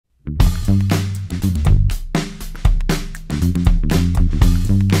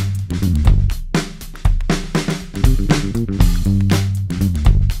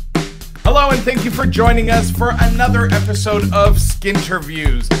thank you for joining us for another episode of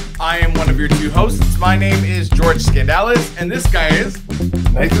Skinterviews. I am one of your two hosts. My name is George Skandalis, and this guy is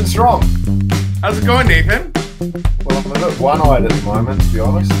Nathan Strong. How's it going, Nathan? Well, I'm a bit one-eyed at the moment, to be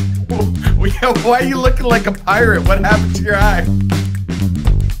honest. Why are you looking like a pirate? What happened to your eye?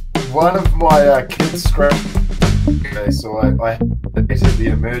 One of my kids scratched. Okay, so I entered the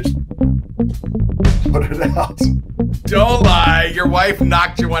emergency. Put it out. Don't lie. Your wife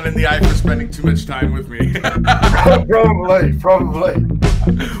knocked you one in the eye for spending too much time with me. Probably.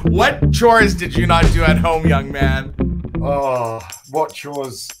 What chores did you not do at home, young man? Oh, what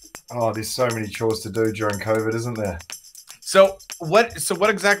chores? Oh, there's so many chores to do during COVID, isn't there? So what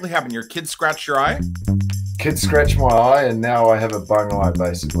exactly happened? Your kid scratched your eye? Kid scratched my eye, and now I have a bung eye,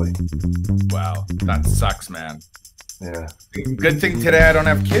 basically. Wow, that sucks, man. Yeah. Good thing today I don't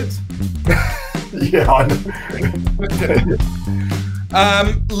have kids. Yeah, I know.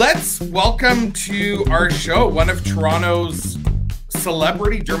 Let's welcome to our show one of Toronto's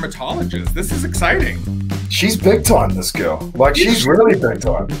celebrity dermatologists. This is exciting. She's big time, this girl. Like, she's really big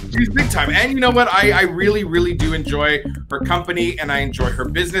time. She's big time. And you know what? I really, really do enjoy her company, and I enjoy her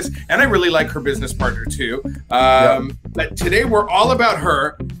business, and I really like her business partner too. But today we're all about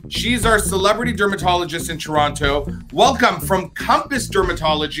her. She's our celebrity dermatologist in Toronto. Welcome from Compass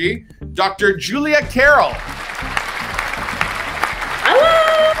Dermatology, Dr. Julia Carroll.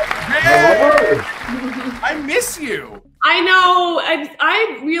 Hello. I miss you. I know.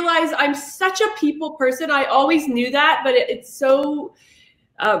 I realize I'm such a people person. I always knew that, but it's so,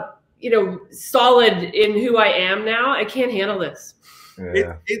 solid in who I am now. I can't handle this.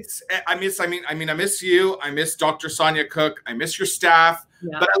 Yeah. I miss you. I miss Dr. Sonia Cook. I miss your staff.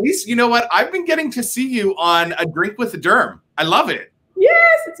 Yeah. But at least, you know what? I've been getting to see you on A Drink with a Derm. I love it.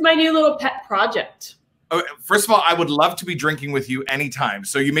 Yes, it's my new little pet project. First of all, I would love to be drinking with you anytime.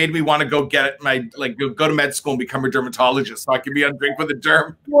 So you made me want to go get go to med school and become a dermatologist so I can be on Drink with a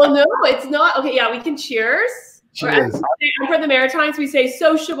Derm. Well, no, it's not. Okay, yeah, we can cheers. Cheers. I'm from the Maritimes. We say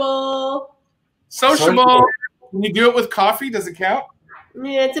sociable. Sociable. Can you do it with coffee? Does it count?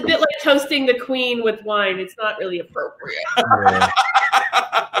 Yeah, it's a bit like toasting the queen with wine. It's not really appropriate.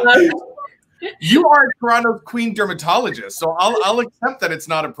 Yeah. You are Toronto's queen dermatologist, so I'll accept that it's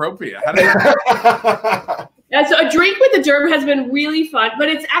not appropriate. Yeah, so A Drink with a Derm has been really fun, but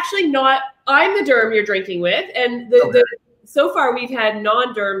it's actually not. I'm the derm you're drinking with, and so far we've had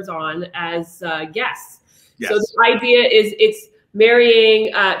non-derms on as guests. Yes. So the idea is it's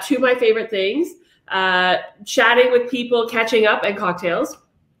marrying two of my favorite things: chatting with people, catching up, and cocktails.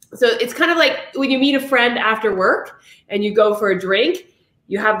 So it's kind of like when you meet a friend after work and you go for a drink.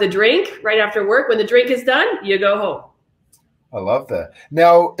 You have the drink right after work. When the drink is done, you go home. I love that.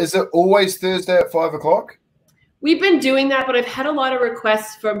 Now, is it always Thursday at 5 o'clock? We've been doing that, but I've had a lot of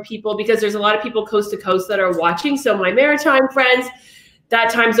requests from people because there's a lot of people coast to coast that are watching. So my maritime friends,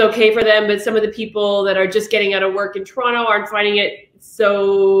 that time's okay for them. But some of the people that are just getting out of work in Toronto aren't finding it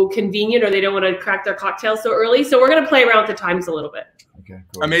so convenient, or they don't want to crack their cocktails so early. So we're going to play around with the times a little bit. Okay,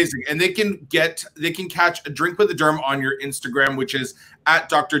 cool. Amazing. And they can catch A Drink with a Derm on your Instagram, which is at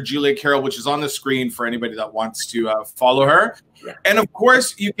Dr. Julia Carroll, which is on the screen for anybody that wants to follow her. Yeah. And of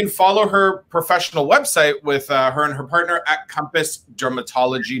course, you can follow her professional website with her and her partner at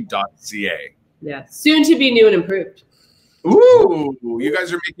compassdermatology.ca. Yeah, soon to be new and improved. Ooh, you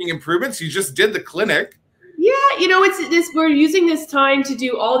guys are making improvements. You just did the clinic. Yeah, we're using this time to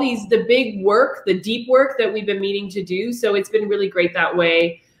do all the big work, the deep work that we've been meaning to do. So it's been really great that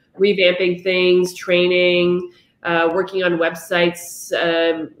way, revamping things, training, working on websites,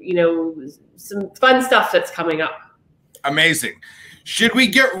 some fun stuff that's coming up. Amazing. Should we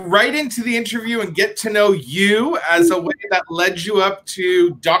get right into the interview and get to know you as a way that led you up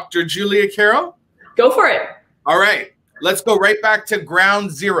to Dr. Julia Carroll? Go for it. All right. Let's go right back to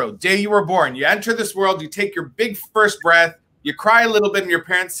ground zero, day you were born. You enter this world, you take your big first breath, you cry a little bit, and your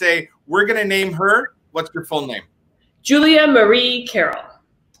parents say, we're going to name her. What's your full name? Julia Marie Carroll.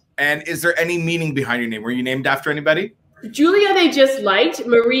 And is there any meaning behind your name? Were you named after anybody? Julia, they just liked.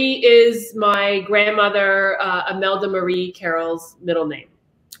 Marie is my grandmother, Imelda Marie Carroll's middle name.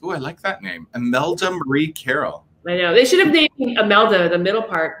 Oh, I like that name. Imelda Marie Carroll. I know. They should have named Imelda, the middle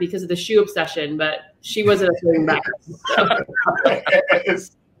part, because of the shoe obsession, but she wasn't a swing back. So.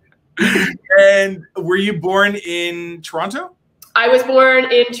 And were you born in Toronto? I was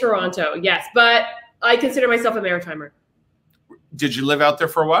born in Toronto, yes, but I consider myself a maritimer. Did you live out there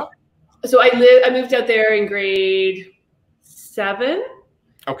for a while? So I moved out there in grade 7.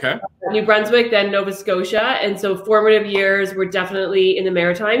 Okay. New Brunswick, then Nova Scotia. And so formative years were definitely in the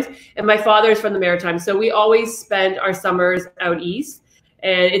Maritimes. And my father's from the Maritimes. So we always spent our summers out east.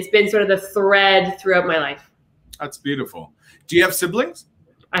 And it's been sort of the thread throughout my life. That's beautiful. Do you have siblings?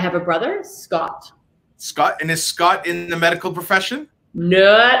 I have a brother, Scott. Scott, and is Scott in the medical profession?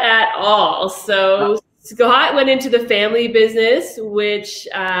 Not at all. So Scott went into the family business, which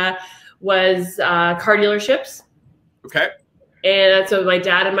was car dealerships. Okay. And so my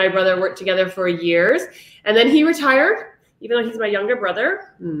dad and my brother worked together for years. And then he retired, even though he's my younger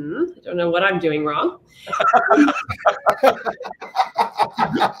brother. I don't know what I'm doing wrong.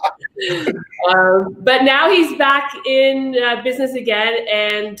 But now he's back in business again,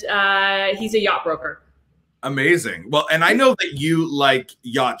 and he's a yacht broker. Amazing. Well, and I know that you like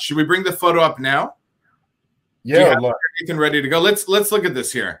yachts. Should we bring the photo up now? Yeah, everything ready to go. Let's look at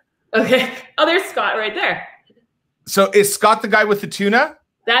this here. Okay. Oh, there's Scott right there. So is Scott the guy with the tuna?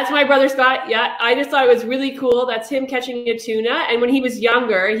 That's my brother Scott. Yeah, I just thought it was really cool. That's him catching a tuna. And when he was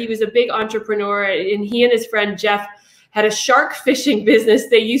younger, he was a big entrepreneur, and he and his friend Jeff had a shark fishing business.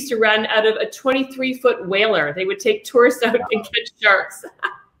 They used to run out of a 23-foot whaler. They would take tourists out and catch sharks.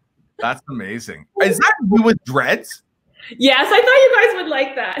 That's amazing. Is that you with dreads? Yes, I thought you guys would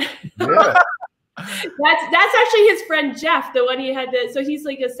like that. Yeah. That's actually his friend Jeff, the one he had. So he's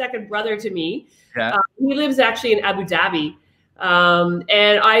like a second brother to me. Yeah. He lives actually in Abu Dhabi.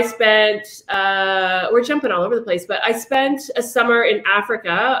 And I spent, we're jumping all over the place, but I spent a summer in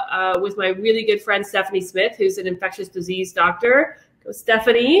Africa with my really good friend, Stephanie Smith, who's an infectious disease doctor. Go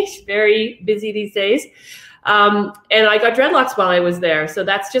Stephanie, she's very busy these days. And I got dreadlocks while I was there. So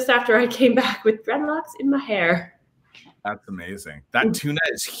that's just after I came back with dreadlocks in my hair. That's amazing. That tuna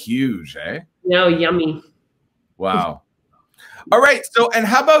is huge, eh? No, yummy. Wow. All right. So, and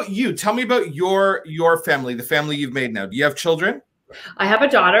how about you? Tell me about your family, the family you've made now. Do you have children? I have a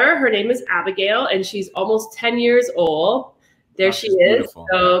daughter. Her name is Abigail, and she's almost 10 years old. There she is. Beautiful.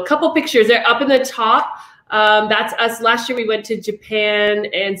 So a couple pictures. They're up in the top. That's us. Last year we went to Japan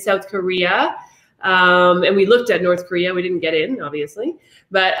and South Korea. And we looked at North Korea. We didn't get in, obviously.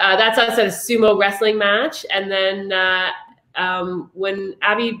 But that's us at a sumo wrestling match. And then when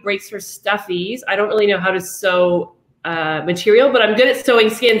Abby breaks her stuffies, I don't really know how to sew material, but I'm good at sewing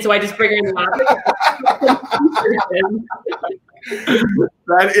skin, so I just bring her in the lab.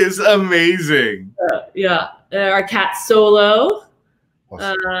 That is amazing. Yeah. Our cat Solo.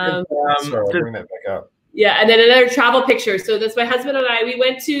 Sorry, I'll bring that back up. Yeah, and then another travel picture. So that's my husband and I. We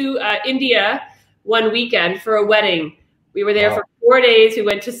went to India one weekend for a wedding. We were there for 4 days. We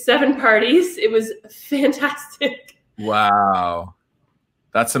went to 7 parties. It was fantastic. Wow.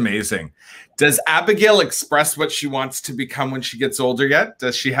 That's amazing. Does Abigail express what she wants to become when she gets older yet?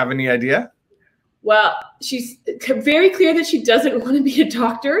 Does she have any idea? Well, she's very clear that she doesn't want to be a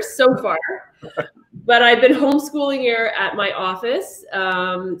doctor so far. But I've been homeschooling her at my office.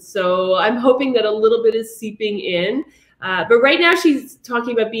 So I'm hoping that a little bit is seeping in. But right now she's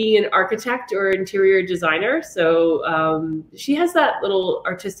talking about being an architect or interior designer. So she has that little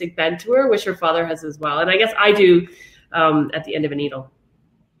artistic bent to her, which her father has as well. And I guess I do at the end of a needle.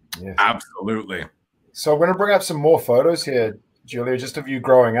 Yes. Absolutely. So I'm going to bring up some more photos here, Julia, just of you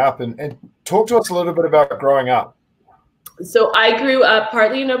growing up, and talk to us a little bit about growing up. So I grew up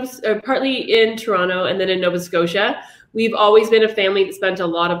partly in Toronto and then in Nova Scotia. We've always been a family that spent a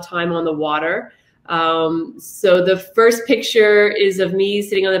lot of time on the water. So the first picture is of me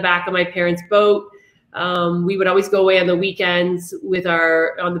sitting on the back of my parents' boat. We would always go away on the weekends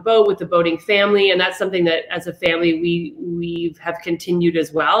on the boat with the boating family. And that's something that as a family, we have continued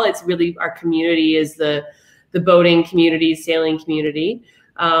as well. It's really our community is the boating community, sailing community.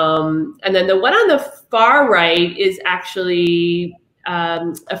 And then the one on the far right is actually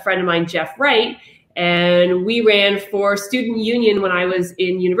a friend of mine, Jeff Wright. And we ran for student union when I was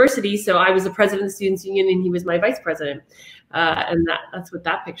in university. So I was the president of the students union and he was my vice president. And that's what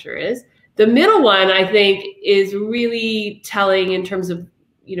that picture is. The middle one, I think, is really telling in terms of,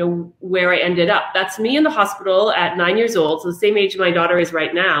 where I ended up. That's me in the hospital at 9 years old. So the same age my daughter is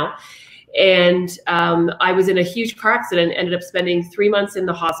right now. And I was in a huge car accident, ended up spending 3 months in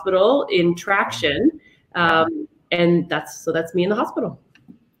the hospital in traction. And that's me in the hospital.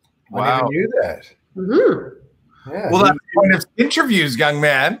 Wow. I never knew that. Mm-hmm. Yeah. Well, that's the point of interviews, young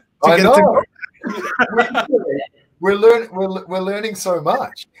man. I know. We're learning so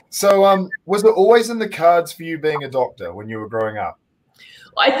much. So was it always in the cards for you being a doctor when you were growing up?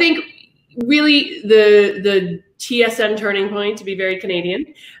 I think really the TSN turning point, to be very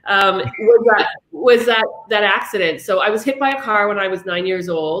Canadian, was that accident. So I was hit by a car when I was 9 years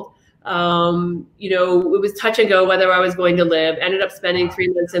old. It was touch and go whether I was going to live. Ended up spending 3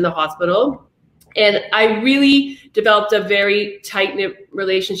 months in the hospital. And I really developed a very tight-knit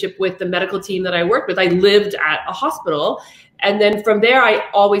relationship with the medical team that I worked with. I lived at a hospital. And then from there, I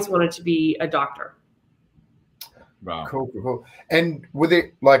always wanted to be a doctor. Wow. Cool. And were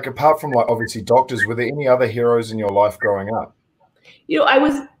there, like, apart from, like, obviously doctors, were there any other heroes in your life growing up? You know, I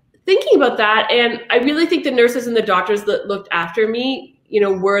was thinking about that, and I really think the nurses and the doctors that looked after me, you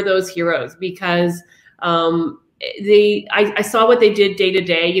know, were those heroes, because I saw what they did day to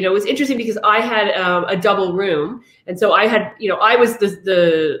day. You know, it was interesting because I had a double room, and so I had, you know, I was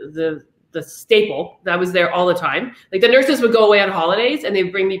the staple that was there all the time. Like, the nurses would go away on holidays, and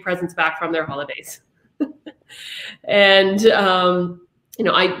they'd bring me presents back from their holidays. And you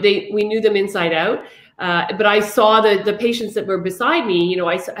know, we knew them inside out. But I saw the patients that were beside me. You know,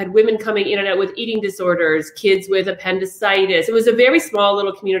 I had women coming in and out with eating disorders, kids with appendicitis. It was a very small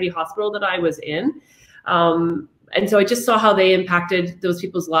little community hospital that I was in. And so I just saw how they impacted those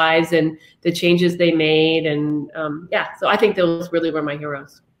people's lives and the changes they made. And yeah, so I think those really were my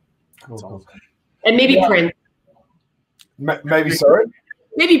heroes. Cool. And maybe Prince. Maybe, sorry?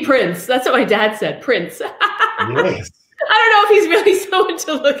 Maybe Prince. That's what my dad said, Prince. Yes. I don't know if he's really someone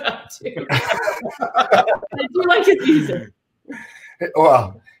to look up to. I do like his music.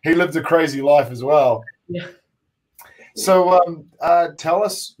 Well, he lived a crazy life as well. Yeah. So tell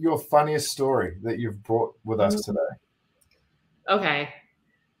us your funniest story that you've brought with us today. Okay.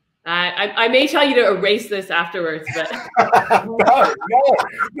 I may tell you to erase this afterwards, but no.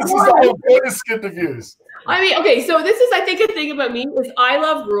 This is the whole point of Skinterviews. I mean, okay, so this is, I think, a thing about me is I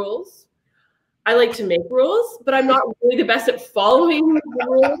love rules. I like to make rules, but I'm not really the best at following the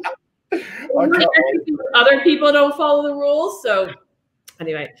rules. Other people don't follow the rules. So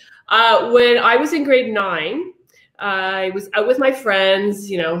anyway, when I was in grade 9, I was out with my friends,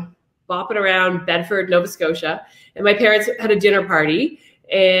 you know, bopping around Bedford, Nova Scotia, and my parents had a dinner party.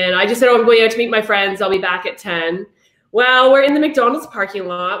 And I just said, oh, I'm going out to meet my friends. I'll be back at 10. Well, we're in the McDonald's parking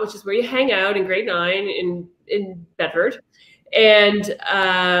lot, which is where you hang out in grade 9 in Bedford. And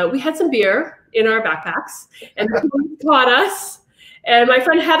we had some beer in our backpacks, and the police caught us. And my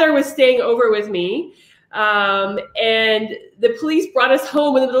friend Heather was staying over with me. And the police brought us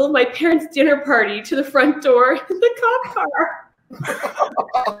home in the middle of my parents' dinner party to the front door in the cop car.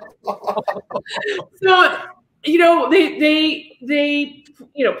 So, you know, they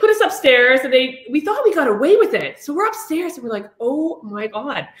you know, put us upstairs, and we thought we got away with it. So we're upstairs, and we're like, oh my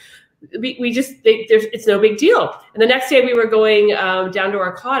God. We just think it's no big deal. And the next day we were going down to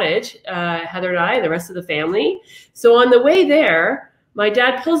our cottage, Heather and I, and the rest of the family. So on the way there, my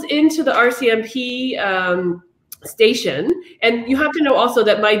dad pulls into the RCMP station. And you have to know also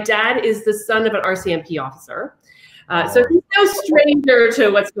that my dad is the son of an RCMP officer. So he's no stranger to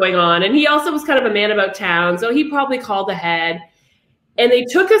what's going on. And he also was kind of a man about town. So he probably called ahead. And they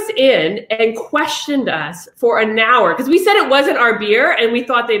took us in and questioned us for an hour because we said it wasn't our beer, and we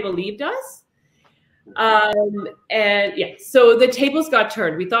thought they believed us. And yeah, so the tables got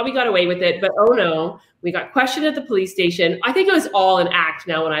turned. We thought we got away with it, but oh no, we got questioned at the police station. I think it was all an act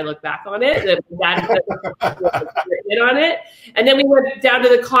now when I look back on it. In on it, and then we went down to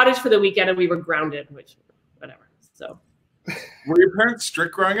the cottage for the weekend, and we were grounded, which whatever. So, were your parents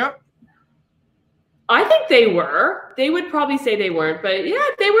strict growing up? I think they were. They would probably say they weren't, but yeah,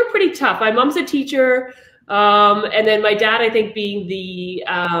 they were pretty tough. My mom's a teacher, and then my dad, I think, being the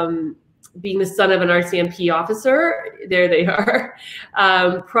son of an RCMP officer, there they are,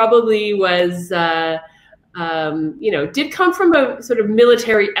 probably was, you know, did come from a sort of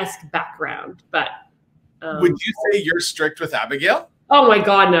military-esque background. But would you say you're strict with Abigail? Oh my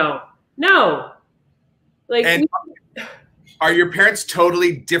God, no. Like. And are your parents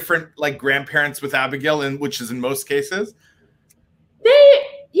totally different, like grandparents with Abigail, which is in most cases?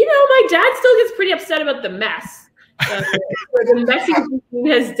 You know, my dad still gets pretty upset about the mess. The messy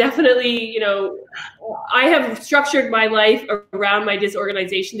has definitely, you know, I have structured my life around my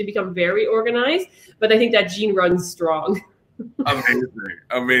disorganization to become very organized, but I think that gene runs strong.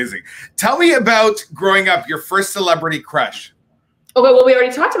 Amazing. Tell me about growing up, your first celebrity crush. Okay, well, we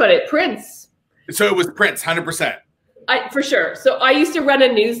already talked about it, Prince. So it was Prince, 100%. For sure. So I used to run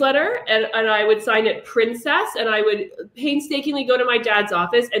a newsletter, and I would sign it Princess, and I would painstakingly go to my dad's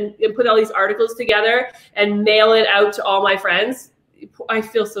office and put all these articles together and mail it out to all my friends. I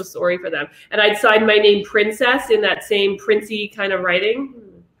feel so sorry for them. And I'd sign my name Princess in that same princey kind of writing.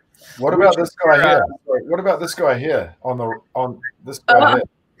 What about this guy here? What about this guy here on this guy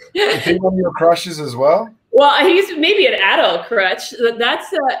here? Is he one of your crushes as well? Well, he's maybe an adult crush. That's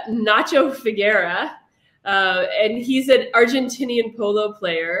Nacho Figueira. And he's an Argentinian polo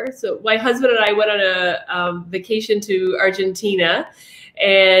player. So my husband and I went on a vacation to Argentina,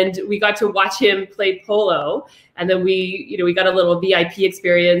 and we got to watch him play polo. And then we got a little VIP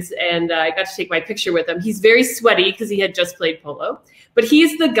experience, and I got to take my picture with him. He's very sweaty because he had just played polo, but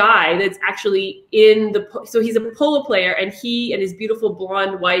he's the guy that's actually so he's a polo player, and he and his beautiful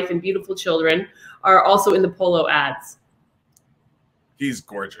blonde wife and beautiful children are also in the polo ads. He's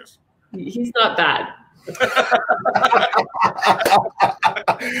gorgeous. He's not bad.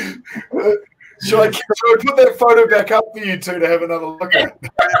 Should I put that photo back up for you two to have another look at?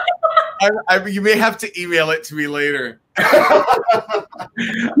 You may have to email it to me later. You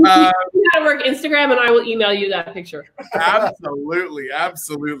gotta work Instagram, and I will email you that picture. Absolutely,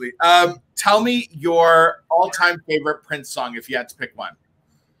 absolutely. Tell me your all-time favorite Prince song if you had to pick one.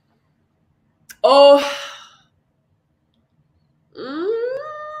 Oh,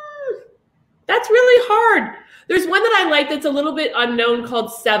 that's really hard. There's one that I like that's a little bit unknown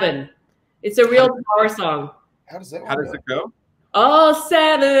called 7. It's a real power song. How does that? How does it go? All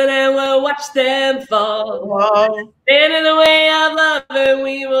 7 and we'll watch them fall. Whoa. Stand in the way of love and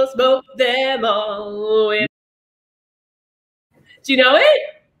we will smoke them all. Do you know it?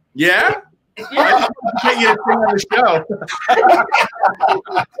 Yeah? Yeah. Can't get a thing on the show.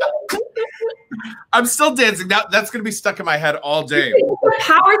 I'm still dancing. That's going to be stuck in my head all day. It's a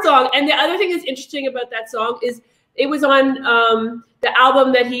power song. And the other thing that's interesting about that song is it was on the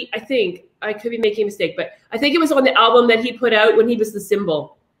album that I think, I could be making a mistake, but I think it was on the album that he put out when he was the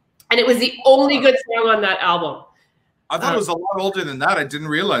Symbol. And it was the only good song on that album. I thought it was a lot older than that. I didn't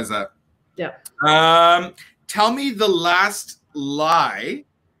realize that. Yeah. Tell me the last lie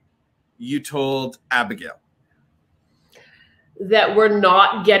you told Abigail. That we're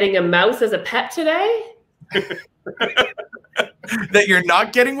not getting a mouse as a pet today. That you're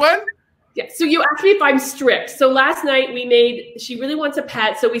not getting one? Yeah. So you asked me if I'm strict. So last night she really wants a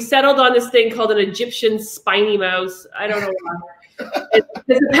pet. So we settled on this thing called an Egyptian spiny mouse. I don't know why.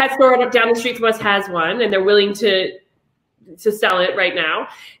 There's a pet store down the street from us has one, and they're willing to sell it right now.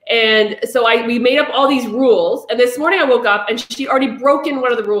 And so we made up all these rules. And this morning I woke up and she'd already broken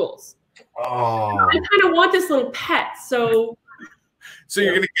one of the rules. Oh. I kind of want this little pet. So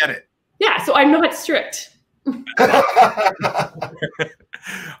you're going to get it. Yeah. So I'm not strict.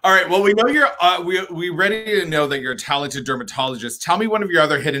 All right. Well, we know you're we ready to know that you're a talented dermatologist. Tell me one of your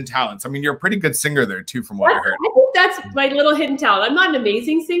other hidden talents. I mean, you're a pretty good singer there too, from what I heard. I think that's my little hidden talent. I'm not an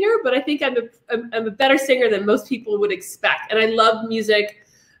amazing singer, but I think I'm a better singer than most people would expect. And I love music.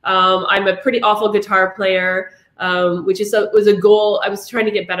 I'm a pretty awful guitar player, which was a goal. I was trying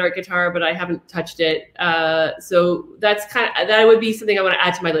to get better at guitar, but I haven't touched it. So that would be something I want to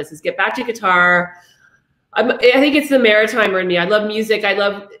add to my list, is get back to guitar. I think it's the Maritimer in me. I love music. I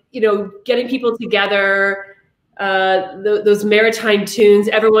love, getting people together, those maritime tunes,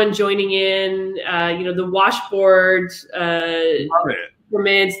 everyone joining in, the washboard, the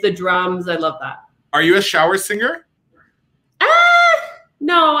drums. I love that. Are you a shower singer?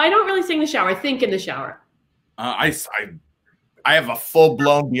 No, I don't really sing in the shower. I think in the shower. I have a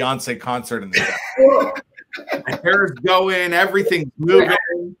full-blown Beyonce concert in the shower. My hair is going, everything's moving,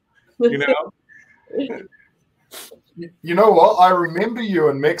 You know what? I remember you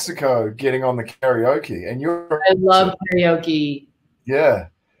in Mexico getting on the karaoke, and I love karaoke. Yeah.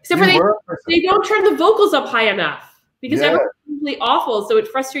 Except for they don't turn the vocals up high enough because everyone's really awful. So it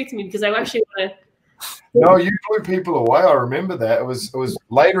frustrates me because I actually want to. No, you blew people away. I remember that. It was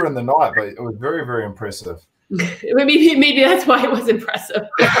later in the night, but it was very, very impressive. Maybe that's why it was impressive.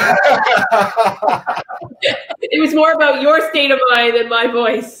 It was more about your state of mind than my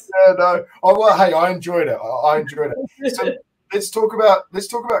voice. Yeah, no. Oh well, hey, I enjoyed it. I enjoyed it. So let's talk about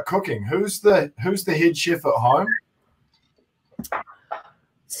cooking. Who's the head chef at home?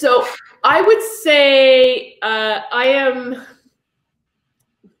 So I would say I am.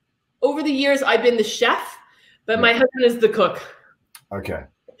 Over the years, I've been the chef, but my husband is the cook. Okay.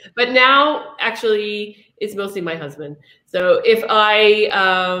 But now, actually, it's mostly my husband. So if I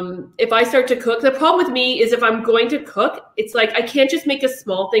start to cook, the problem with me is if I'm going to cook, it's like I can't just make a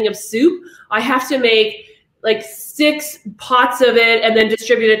small thing of soup. I have to make like 6 pots of it and then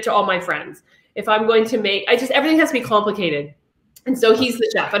distribute it to all my friends. If I'm going to make, everything has to be complicated. And so he's the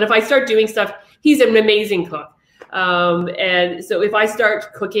chef. And if I start doing stuff, he's an amazing cook. And so if I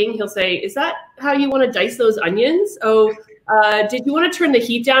start cooking, he'll say, "Is that how you want to dice those onions? Oh, did you want to turn the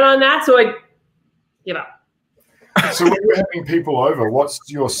heat down on that?" So I give up. So when you're having people over, what's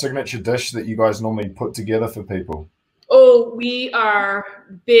your signature dish that you guys normally put together for people? Oh, we are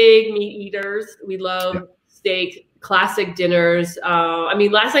big meat eaters. We love steak, classic dinners.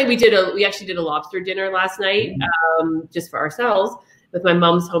 Last night we actually did a lobster dinner last night, just for ourselves with my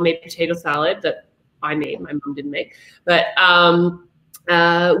mom's homemade potato salad that I made. My mom didn't make, but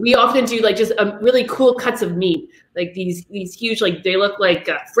We often do like just really cool cuts of meat, like these huge, like they look like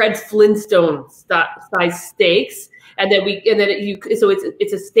Fred Flintstone size steaks, and then so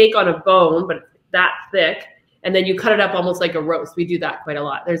it's a steak on a bone, but that thick, and then you cut it up almost like a roast. We do that quite a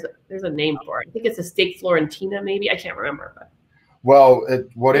lot. There's a name for it. I think it's a steak Florentina, maybe. I can't remember. But. Well,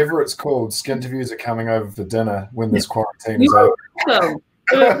 whatever it's called, Skinterviews are coming over for dinner when this quarantine is over. Awesome.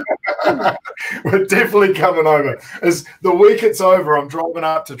 We're definitely coming over. As the week it's over, I'm driving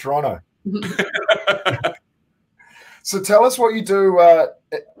up to Toronto. So tell us what you do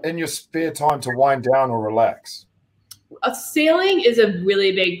in your spare time to wind down or relax. Sailing is a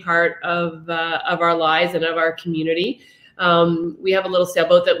really big part of our lives and of our community. We have a little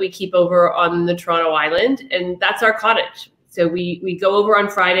sailboat that we keep over on the Toronto Island, and that's our cottage. So we go over on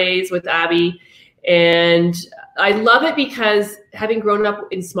Fridays with Abby, and I love it because having grown up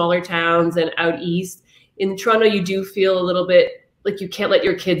in smaller towns and out east, in Toronto, you do feel a little bit like you can't let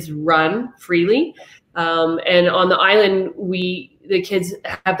your kids run freely. And on the island, the kids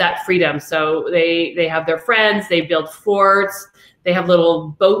have that freedom. So they have their friends, they build forts, they have little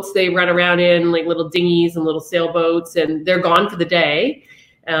boats they run around in, like little dinghies and little sailboats, and they're gone for the day.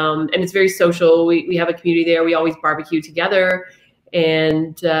 And it's very social. We have a community there. We always barbecue together,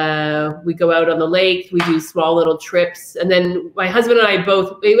 and we go out on the lake. We do small little trips. And then my husband and I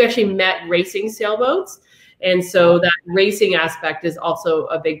we actually met racing sailboats. And so that racing aspect is also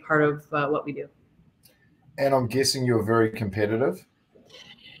a big part of what we do. And I'm guessing you're very competitive?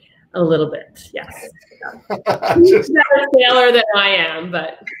 A little bit, yes. He's a better sailor than I am,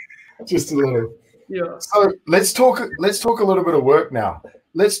 but. Just a little. Yeah. So let's talk a little bit of work now.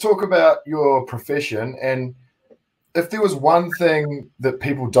 Let's talk about your profession, and if there was one thing that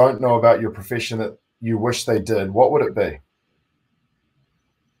people don't know about your profession that you wish they did, what would it be?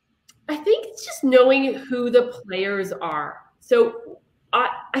 I think it's just knowing who the players are. So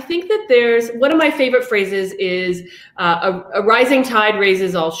I think that there's one of my favorite phrases is a rising tide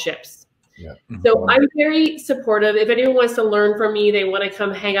raises all ships. Yeah. So I'm very supportive. If anyone wants to learn from me, they want to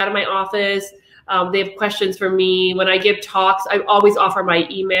come hang out in my office. They have questions for me. When I give talks, I always offer my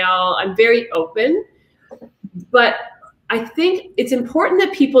email. I'm very open, but I think it's important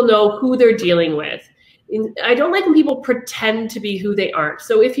that people know who they're dealing with. I don't like when people pretend to be who they aren't.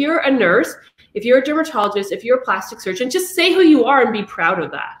 So if you're a nurse, if you're a dermatologist, if you're a plastic surgeon, just say who you are and be proud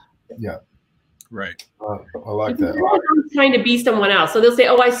of that. Yeah. Right. I like that. I'm trying to be someone else. So they'll say,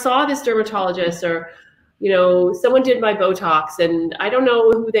 oh, I saw this dermatologist, or, someone did my Botox and I don't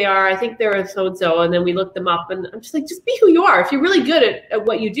know who they are. I think they're so-and-so. And then we look them up, and I'm just like, just be who you are. If you're really good at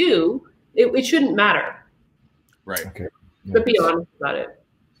what you do, it shouldn't matter. Right. Okay. Yeah. But be honest about it.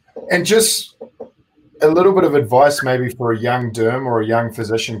 And just a little bit of advice maybe for a young derm or a young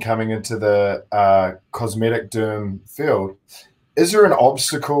physician coming into the cosmetic derm field. Is there an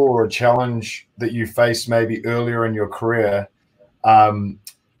obstacle or a challenge that you faced maybe earlier in your career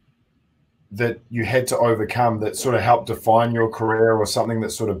that you had to overcome that sort of helped define your career, or something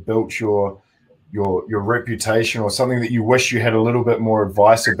that sort of built your reputation, or something that you wish you had a little bit more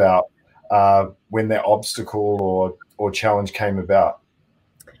advice about when that obstacle or challenge came about?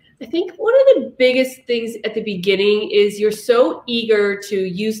 I think one of the biggest things at the beginning is you're so eager to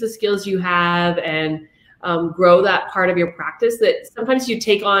use the skills you have and grow that part of your practice that sometimes you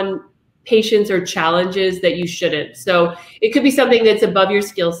take on patients or challenges that you shouldn't. So it could be something that's above your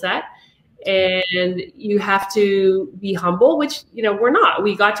skill set, and you have to be humble, which, we're not.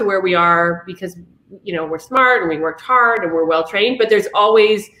 We got to where we are because, we're smart and we worked hard and we're well trained, but there's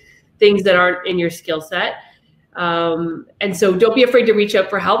always things that aren't in your skill set. And so don't be afraid to reach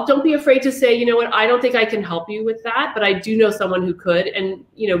out for help. Don't be afraid to say, I don't think I can help you with that, but I do know someone who could, and,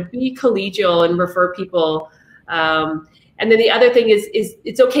 be collegial and refer people. And then the other thing is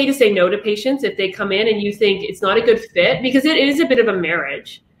it's okay to say no to patients if they come in and you think it's not a good fit, because it is a bit of a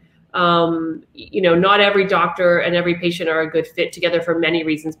marriage. Not every doctor and every patient are a good fit together for many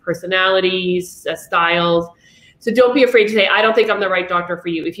reasons, personalities, styles. So don't be afraid to say, I don't think I'm the right doctor for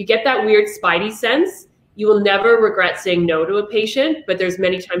you. If you get that weird spidey sense, you will never regret saying no to a patient, but there's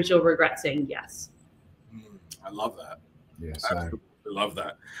many times you'll regret saying yes. I love that. Yes, I absolutely love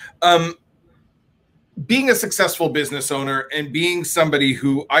that. Being a successful business owner and being somebody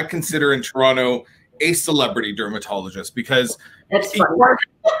who I consider in Toronto a celebrity dermatologist, because that's funny.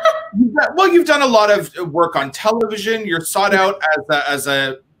 You've done a lot of work on television. You're sought out as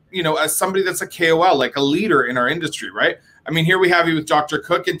somebody that's a KOL, like a leader in our industry, right? I mean, here we have you with Dr.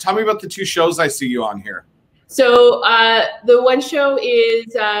 Cook, and tell me about the two shows I see you on here. So the one show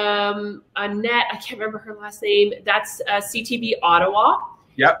is Annette, I can't remember her last name. That's CTV Ottawa.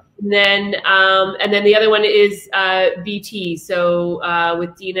 Yep. And then the other one is BT. So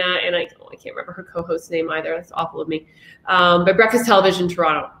with Dina, and I can't remember her co-host's name either. That's awful of me. But Breakfast Television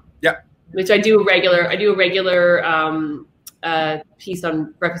Toronto. Yeah. Which I do a regular piece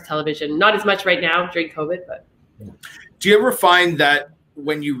on breakfast television. Not as much right now during COVID, but. Do you ever find that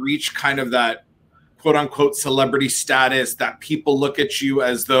when you reach kind of that quote unquote celebrity status, that people look at you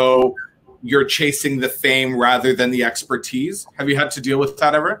as though you're chasing the fame rather than the expertise? Have you had to deal with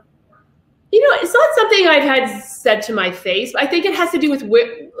that ever? It's not something I've had said to my face. I think it has to do with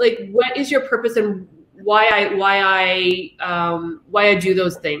what is your purpose and why I do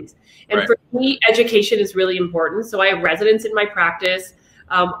those things. And right. For me, education is really important. So I have residents in my practice.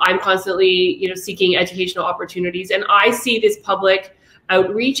 I'm constantly, seeking educational opportunities, and I see this public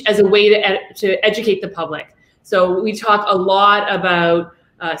outreach as a way to educate the public. So we talk a lot about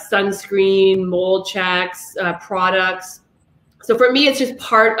sunscreen, mold checks, products. So for me, it's just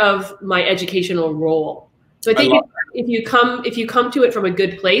part of my educational role. So I think if you come to it from a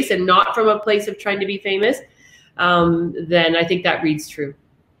good place and not from a place of trying to be famous, then I think that reads true.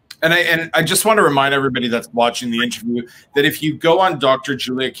 And I just want to remind everybody that's watching the interview that if you go on Dr.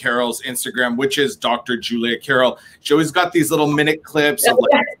 Julia Carroll's Instagram, which is Dr. Julia Carroll, she always got these little minute clips of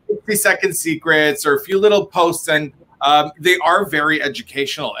like 60-second secrets or a few little posts, and they are very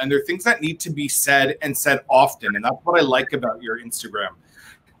educational, and they're things that need to be said and said often. And that's what I like about your Instagram.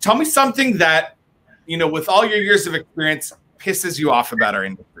 Tell me something that, with all your years of experience, pisses you off about our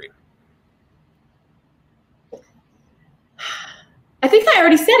industry. I think I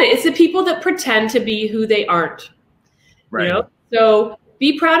already said it. It's the people that pretend to be who they aren't. Right. So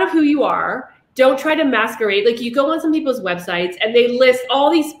be proud of who you are. Don't try to masquerade. Like, you go on some people's websites and they list all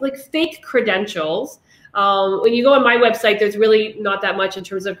these like fake credentials. When you go on my website, there's really not that much in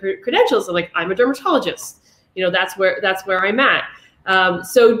terms of credentials. So like, I'm a dermatologist. That's where I'm at.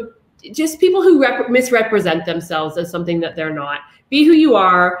 So just people who misrepresent themselves as something that they're not. Be who you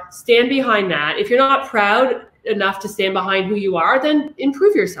are. Stand behind that. If you're not proud enough to stand behind who you are, then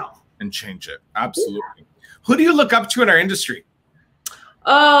improve yourself and change it. Absolutely. Yeah. Who do you look up to in our industry?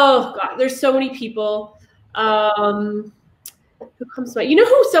 Oh God, there's so many people. Who comes to mind?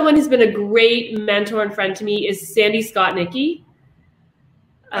 Who someone who's been a great mentor and friend to me is Sandy Scott Nicky.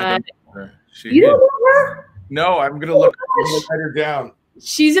 You don't know her? No, I'm gonna look her down.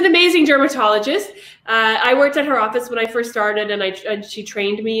 She's an amazing dermatologist. I worked at her office when I first started, and she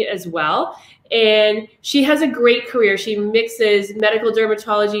trained me as well. And she has a great career. She mixes medical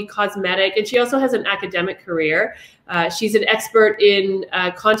dermatology, cosmetic, and she also has an academic career. She's an expert in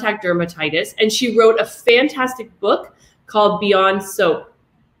contact dermatitis, and she wrote a fantastic book called Beyond Soap.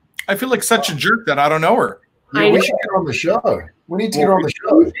 I feel like such a jerk that I don't know her. Yeah, we should get her on the show. We need to get her on the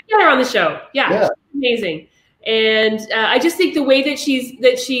show. We should get her on the show. Yeah. Amazing. And I just think the way that she's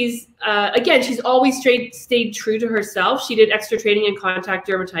again, she's always stayed true to herself. She did extra training in contact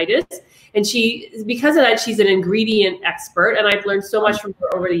dermatitis, and because of that, she's an ingredient expert. And I've learned so much from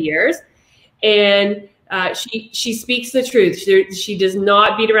her over the years. And she speaks the truth. She does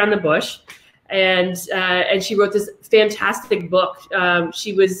not beat around the bush. And she wrote this fantastic book.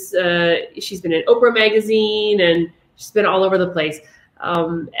 She's been in Oprah magazine, and she's been all over the place.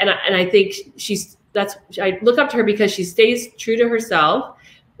 And I think I look up to her because she stays true to herself,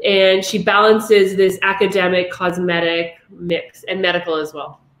 and she balances this academic, cosmetic mix and medical as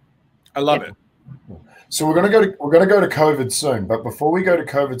well. I love it. So we're gonna go to COVID soon, but before we go to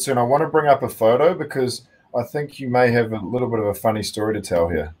COVID soon, I want to bring up a photo because I think you may have a little bit of a funny story to tell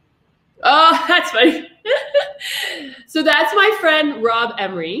here. Oh, that's funny. So that's my friend Rob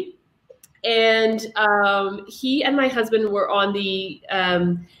Emery, and he and my husband were on the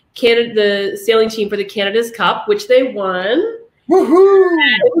sailing team for the Canada's Cup, which they won. Woohoo!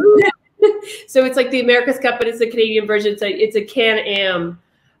 So it's like the America's Cup, but it's the Canadian version. It's a Can-Am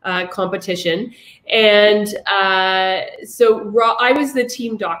competition. And so I was the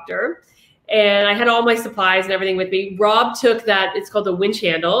team doctor, and I had all my supplies and everything with me. Rob took that, it's called the winch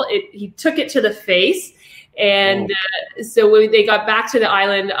handle. He took it to the face. And so when they got back to the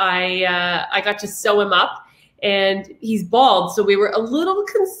island, I got to sew him up. And he's bald, so we were a little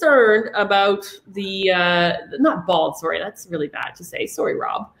concerned about not bald, sorry, that's really bad to say. Sorry,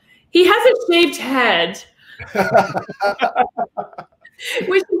 Rob. He has a shaved head,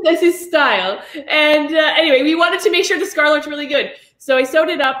 which is his style. And anyway, we wanted to make sure the scar looked really good. So I sewed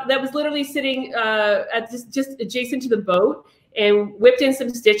it up. That was literally sitting at just adjacent to the boat, and whipped in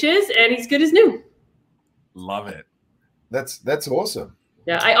some stitches, and he's good as new. Love it. That's awesome.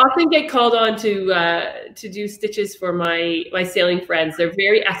 Yeah, I often get called on to do stitches for my sailing friends. They're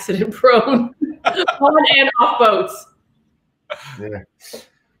very accident prone on and off boats. Yeah.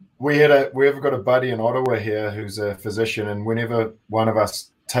 we've got a buddy in Ottawa here who's a physician, and whenever one of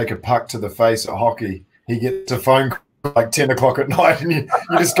us take a puck to the face at hockey, he gets a phone call like 10 o'clock at night, and you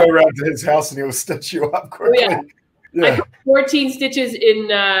just go around to his house and he'll stitch you up quickly. Oh, yeah. I put 14 stitches in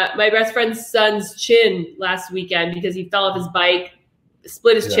my best friend's son's chin last weekend because he fell off his bike,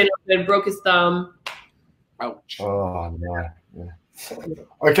 split his chin open, broke his thumb. Ouch. Oh, no. Yeah.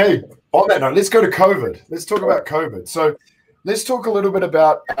 Okay, on that note, let's go to COVID. Let's talk about COVID. So let's talk a little bit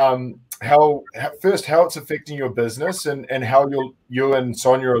about how it's affecting your business and how you and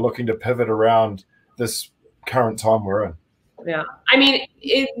Sonia are looking to pivot around this current time we're in. Yeah, I mean,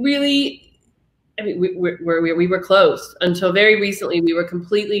 we were closed until very recently. We were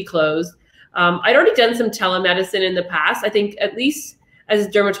completely closed. I'd already done some telemedicine in the past. I think at least as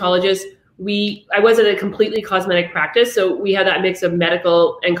a dermatologist, I was at a completely cosmetic practice, so we had that mix of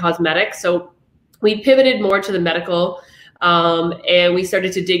medical and cosmetic. So we pivoted more to the medical, and we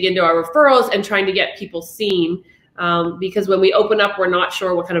started to dig into our referrals and trying to get people seen. Because when we open up, we're not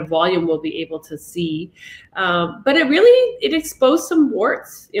sure what kind of volume we'll be able to see. But it exposed some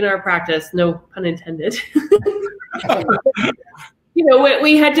warts in our practice, no pun intended.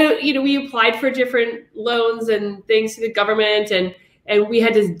 We had to, we applied for different loans and things to the government, and we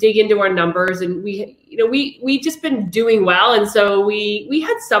had to dig into our numbers, and we just been doing well. And so we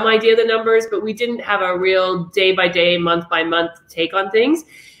had some idea of the numbers, but we didn't have a real day by day, month by month take on things.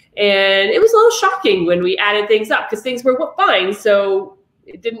 And it was a little shocking when we added things up because things were fine. So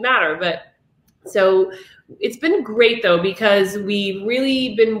it didn't matter. But so it's been great though, because we've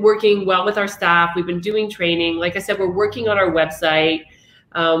really been working well with our staff. We've been doing training. Like I said, we're working on our website.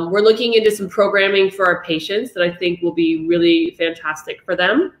 We're looking into some programming for our patients that I think will be really fantastic for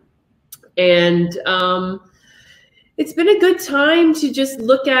them. And it's been a good time to just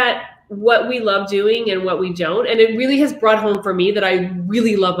look at what we love doing and what we don't. And it really has brought home for me that I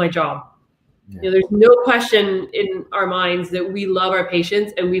really love my job. Yeah. There's no question in our minds that we love our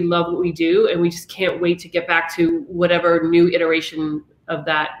patients and we love what we do. And we just can't wait to get back to whatever new iteration of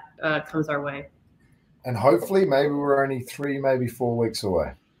that comes our way. And hopefully maybe we're only 3, maybe 4 weeks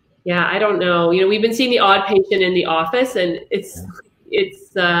away. Yeah, I don't know. We've been seeing the odd patient in the office, and it's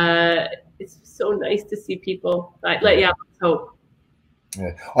so nice to see people. Let's hope.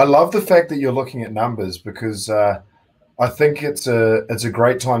 Yeah, I love the fact that you're looking at numbers, because I think it's a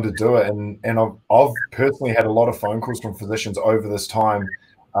great time to do it. And I've personally had a lot of phone calls from physicians over this time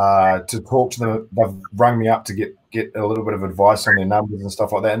to talk to them. They've rung me up to get a little bit of advice on their numbers and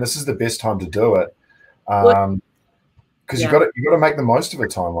stuff like that. And this is the best time to do it, because you got to make the most of a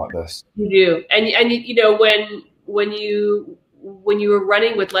time like this. You do, and when you were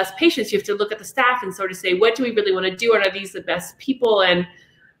running with less patients, you have to look at the staff and sort of say, what do we really want to do? And are these the best people? And,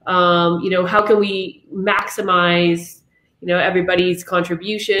 how can we maximize, everybody's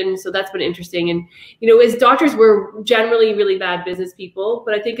contribution? So that's been interesting. And, as doctors, we're generally really bad business people,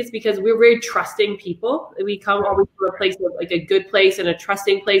 but I think it's because we're very trusting people. We come always to a place of, like, a good place and a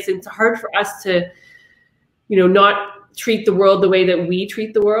trusting place. And it's hard for us to, not treat the world the way that we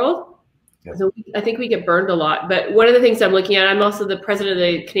treat the world. Yeah. So I think we get burned a lot. But one of the things I'm looking at, I'm also the president of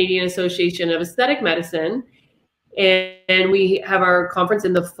the Canadian Association of Aesthetic Medicine. And we have our conference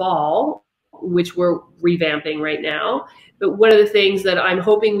in the fall, which we're revamping right now. But one of the things that I'm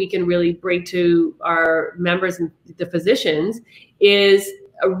hoping we can really bring to our members and the physicians is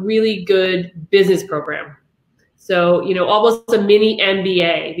a really good business program. So, almost a mini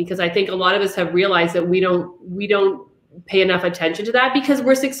MBA, because I think a lot of us have realized that we don't pay enough attention to that because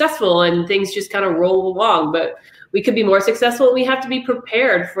we're successful and things just kind of roll along, but we could be more successful, and we have to be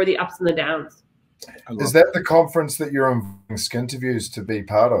prepared for the ups and the downs. Is that the conference that you're inviting Skinterviews to be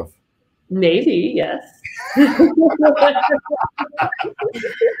part of? Maybe, yes.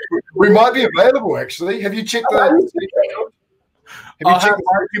 We might be available, actually. Have you checked the our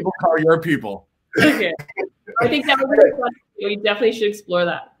people call your people? Okay. I think that would be fun. We definitely should explore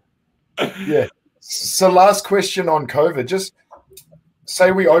that. Yeah. So last question on COVID. Just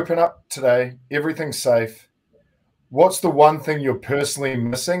say we open up today, everything's safe. What's the one thing you're personally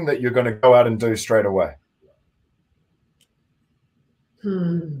missing that you're going to go out and do straight away?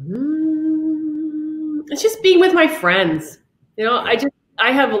 It's just being with my friends.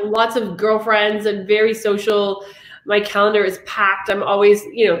 I have lots of girlfriends and very social. My calendar is packed. I'm always,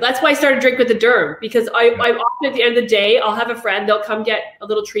 that's why I started Drink with the Derm, because I often at the end of the day, I'll have a friend, they'll come get a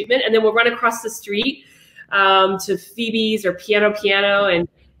little treatment, and then we'll run across the street to Phoebe's or Piano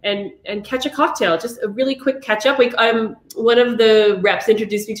and catch a cocktail, just a really quick catch up. Like, one of the reps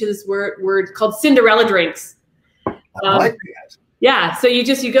introduced me to this word called Cinderella drinks. I like that. Yeah. So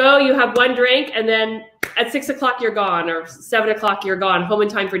you go, you have one drink, and then at 6 o'clock you're gone, or 7 o'clock you're gone, home in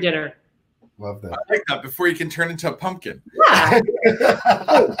time for dinner. Love that. I like that before you can turn into a pumpkin. Yeah.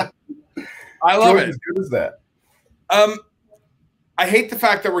 I love it. As good as that. I hate the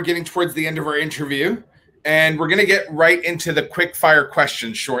fact that we're getting towards the end of our interview, and we're going to get right into the quick fire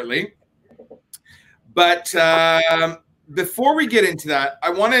questions shortly. But before we get into that, I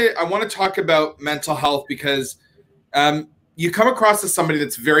want to talk about mental health, because you come across as somebody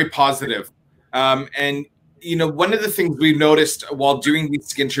that's very positive. And you know, one of the things we've noticed while doing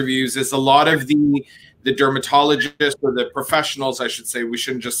these Skinterviews is a lot of the dermatologists, or the professionals, I should say, we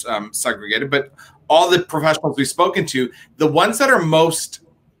shouldn't just segregate it, but all the professionals we've spoken to, the ones that are most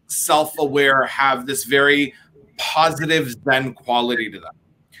self-aware have this very positive Zen quality to them.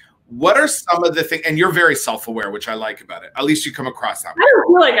 What are some of the things, and you're very self-aware, which I like about it. At least you come across that way. I don't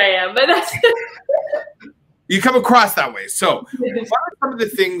feel like I am, but that's you come across that way. So what are some of the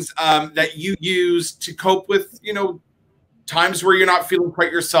things that you use to cope with, you know, times where you're not feeling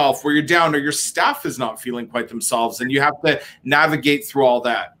quite yourself, where you're down, or your staff is not feeling quite themselves, and you have to navigate through all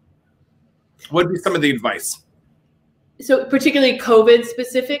that? What would be some of the advice? So particularly COVID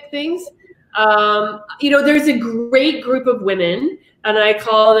specific things. You know, there's a great group of women, and I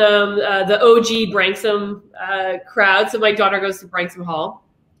call them the OG Branksome crowd. So my daughter goes to Branksome Hall.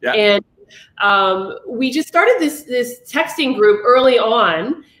 Yeah. And we just started this texting group early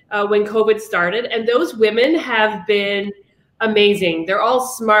on when COVID started. And those women have been amazing. They're all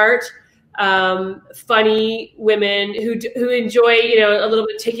smart, funny women who enjoy, you know, a little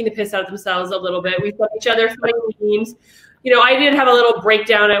bit taking the piss out of themselves a little bit. We send each other funny memes. You know, I did have a little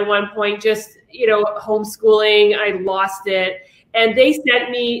breakdown at one point, just, you know, homeschooling. I lost it. And they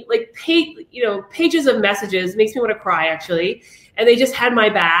sent me like pages of messages. It makes me want to cry, actually. And they just had my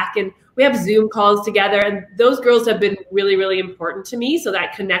back. And we have Zoom calls together. And those girls have been really, really important to me. So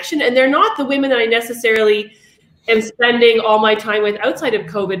that connection. And they're not the women that I necessarily am spending all my time with outside of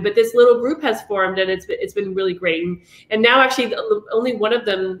COVID, but this little group has formed, and it's been really great. And now actually only one of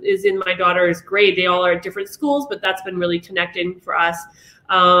them is in my daughter's grade. They all are at different schools, but that's been really connecting for us.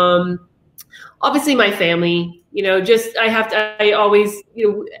 Obviously my family, you know, just I always,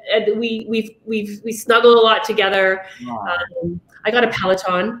 you know, we snuggle a lot together. I got a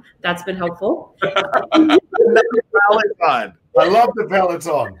Peloton. That's been helpful. Peloton. I love the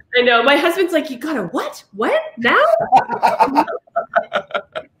Peloton. I know. My husband's like, you got a what? What? Now?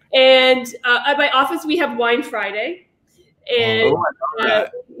 And at my office, we have Wine Friday. And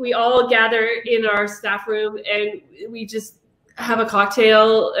we all gather in our staff room, and we just have a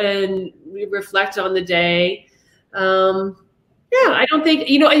cocktail and we reflect on the day. Yeah, I don't think,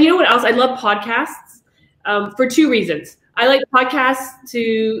 you know, and you know what else? I love podcasts for two reasons. I like podcasts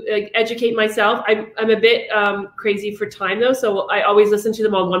to educate myself. I'm a bit crazy for time, though, so I always listen to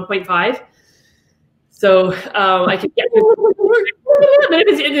them on 1.5. So I can get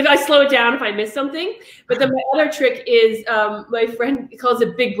if I slow it down if I miss something. But then my other trick is my friend calls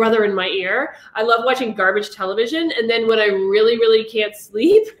it Big Brother in my ear. I love watching garbage television, and then when I really, really can't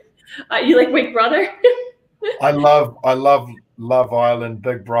sleep, you like Big Brother? I love Love Island,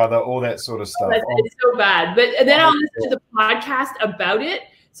 Big Brother, all that sort of stuff. It's so bad. But then I'll listen to the podcast about it.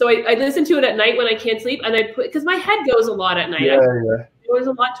 So I listen to it at night when I can't sleep, and because my head goes a lot at night. Yeah. There's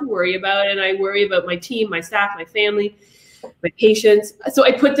a lot to worry about, and I worry about my team, my staff, my family, my patients. So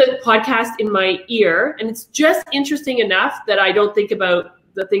I put the podcast in my ear, and it's just interesting enough that I don't think about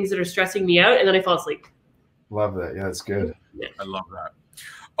the things that are stressing me out, and then I fall asleep. Love that. Yeah, that's good. Yeah. I love that.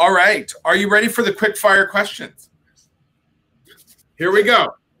 All right. Are you ready for the quick fire questions? Here we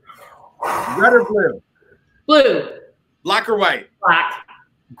go. Red or blue? Blue. Black or white? Black.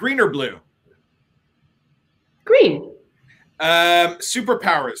 Green or blue? Green.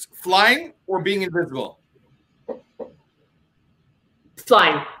 Superpowers, flying or being invisible?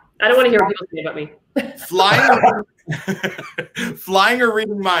 Flying. I don't want to hear what people say about me. Flying or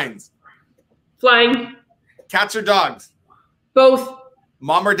reading minds? Flying. Cats or dogs? Both.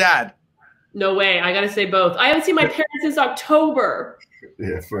 Mom or dad? No way. I got to say both. I haven't seen my parents since October.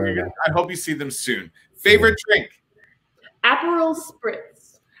 Yeah, fair enough. I hope you see them soon. Favorite drink? Aperol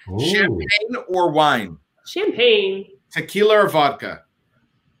Spritz. Ooh. Champagne or wine? Champagne. Tequila or vodka?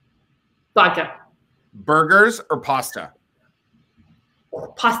 Vodka. Burgers or pasta?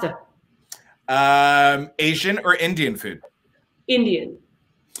 Pasta. Asian or Indian food? Indian.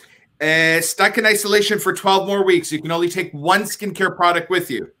 Stuck in isolation for 12 more weeks. You can only take one skincare product with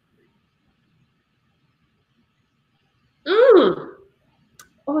you.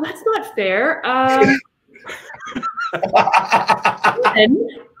 Oh, that's not fair.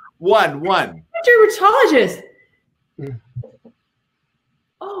 One. Dermatologist.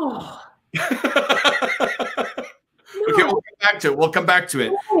 Oh. Okay, we'll come back to it. We'll come back to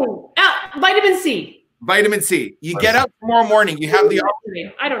it. No. Vitamin C. Vitamin C. You get out tomorrow morning. You have the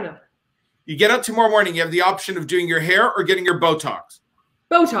option. I don't know. You get out tomorrow morning. You have the option of doing your hair or getting your Botox.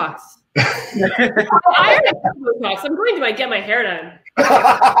 Botox. I already have Botox. I'm going to get my hair done.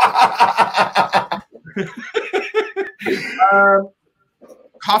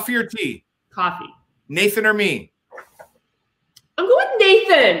 Coffee or tea? Coffee. Nathan or me? I'm going with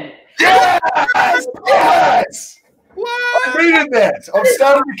Nathan. Yes! Yes! What? I needed that. I'm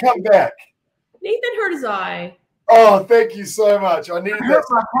starting to come back. Nathan hurt his eye. Oh, thank you so much. I needed that.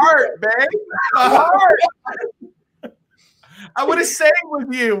 My heart, babe. My heart. I would have sang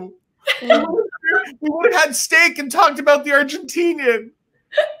with you. We would have had steak and talked about the Argentinian.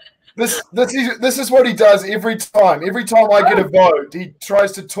 This is what he does every time. Every time I get a vote, he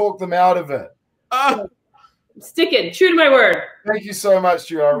tries to talk them out of it. Sticking, true to my word. Thank you so much,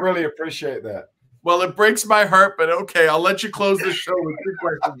 Drew. I really appreciate that. Well, it breaks my heart, but okay, I'll let you close the show with 2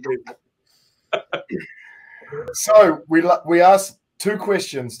 questions, baby. So we ask 2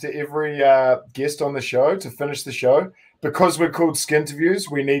 questions to every guest on the show to finish the show. Because we're called Skinterviews,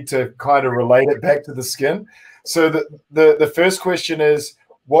 we need to kind of relate it back to the skin. So the first question is,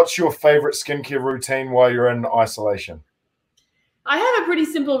 what's your favorite skincare routine while you're in isolation? I have a pretty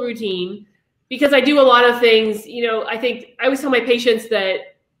simple routine because I do a lot of things. You know, I think I always tell my patients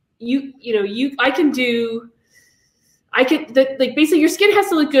that basically your skin has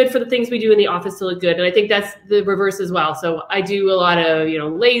to look good for the things we do in the office to look good. And I think that's the reverse as well. So I do a lot of,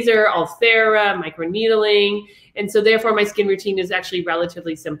 laser, Ulthera, microneedling. And so therefore my skin routine is actually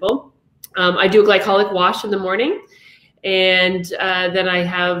relatively simple. I do a glycolic wash in the morning. And then I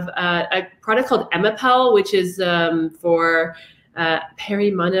have a product called Emipel, which is for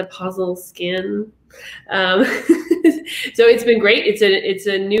perimenopausal skin. So it's been great. It's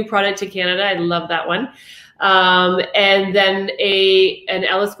a new product to Canada. I love that one. And then an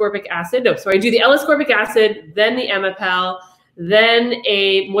L-ascorbic acid. No, so I do the L-ascorbic acid, then the Emipel, then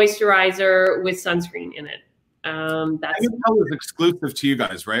a moisturizer with sunscreen in it. Emipel is exclusive to you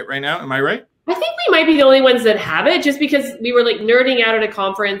guys, right? Right now, am I right? I think we might be the only ones that have it, just because we were like nerding out at a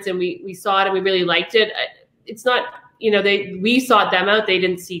conference and we saw it and we really liked it. It's not, we sought them out. They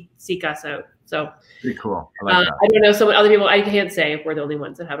didn't seek us out. So pretty cool. I like that. I don't know. Some other people, I can't say if we're the only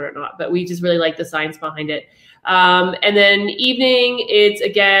ones that have it or not, but we just really like the science behind it. And then evening, it's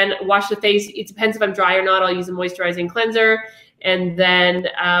again, wash the face. It depends if I'm dry or not. I'll use a moisturizing cleanser. And then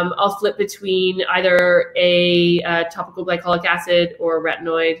I'll flip between either a topical glycolic acid or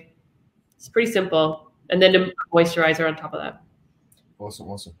retinoid. It's pretty simple. And then a moisturizer on top of that. Awesome.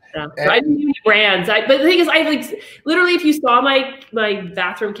 Yeah. So I didn't use brands. But the thing is, I like literally, if you saw my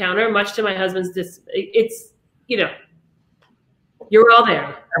bathroom counter, much to my husband's it's you're all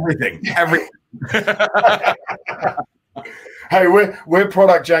there. Everything. Hey, we're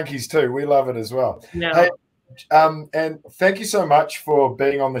product junkies too. We love it as well. No. Hey, and thank you so much for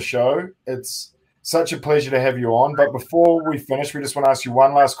being on the show. It's such a pleasure to have you on. But before we finish, we just want to ask you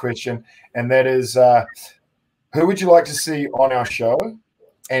one last question, and that is, who would you like to see on our show,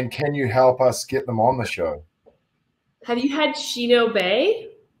 and can you help us get them on the show? Have you had Shino Bay?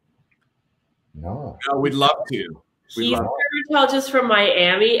 No. No, we'd love to. He's a dermatologist from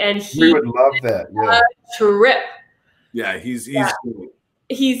Miami, and we would love that. Yeah. Trip. Yeah, he's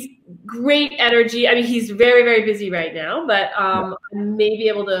great energy. I mean, he's very, very busy right now, but I may be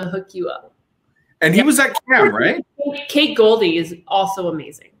able to hook you up. And he was at CAM, right? Kate Goldie is also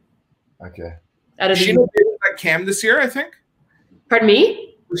amazing. Okay. Shino Bay was at CAM this year, I think. Pardon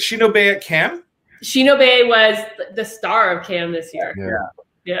me? Was Shino Bay at CAM? Shino Bay was the star of CAM this year.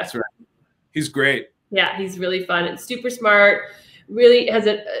 Yeah. That's right. He's great. Yeah, he's really fun and super smart. Really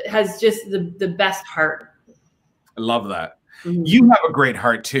has just the best heart. I love that. Mm-hmm. You have a great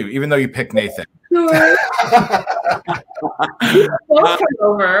heart too, even though you picked Nathan. Sure. Both come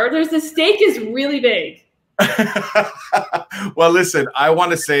over. The steak is really big. Well, listen, I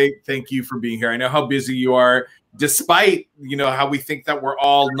want to say thank you for being here. I know how busy you are, despite how we think that we're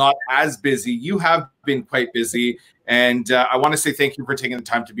all not as busy. You have been quite busy, and I want to say thank you for taking the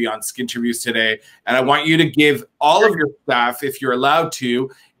time to be on Skinterviews today. And I want you to give all of your staff, if you're allowed to,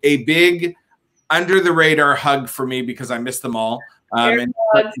 a big under the radar hug for me, because I miss them all. And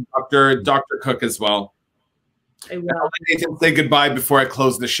Dr. Cook as well. I will. Nathan, say goodbye before I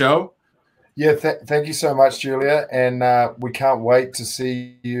close the show. Yeah, thank you so much, Julia. And we can't wait to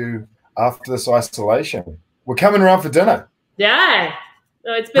see you after this isolation. We're coming around for dinner. Yeah.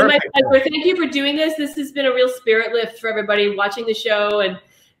 No, it's been Perfect. My pleasure. Thank you for doing this. This has been a real spirit lift for everybody watching the show and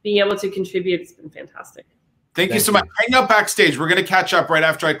being able to contribute. It's been fantastic. Thank you so much. Hang out backstage. We're going to catch up right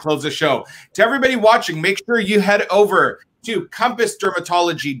after I close the show. To everybody watching, make sure you head over to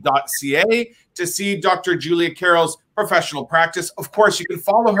compassdermatology.ca to see Dr. Julia Carroll's professional practice. Of course, you can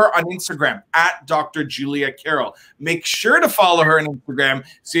follow her on Instagram at Dr. Julia Carroll. Make sure to follow her on Instagram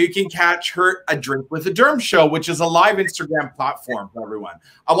so you can catch her A Drink with a Derm show, which is a live Instagram platform for everyone.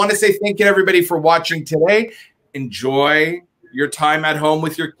 I want to say thank you to everybody for watching today. Enjoy your time at home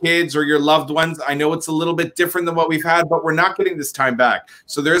with your kids or your loved ones. I know it's a little bit different than what we've had, but we're not getting this time back.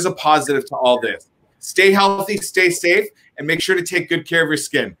 So there's a positive to all this. Stay healthy, stay safe, and make sure to take good care of your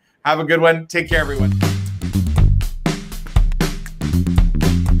skin. Have a good one. Take care, everyone.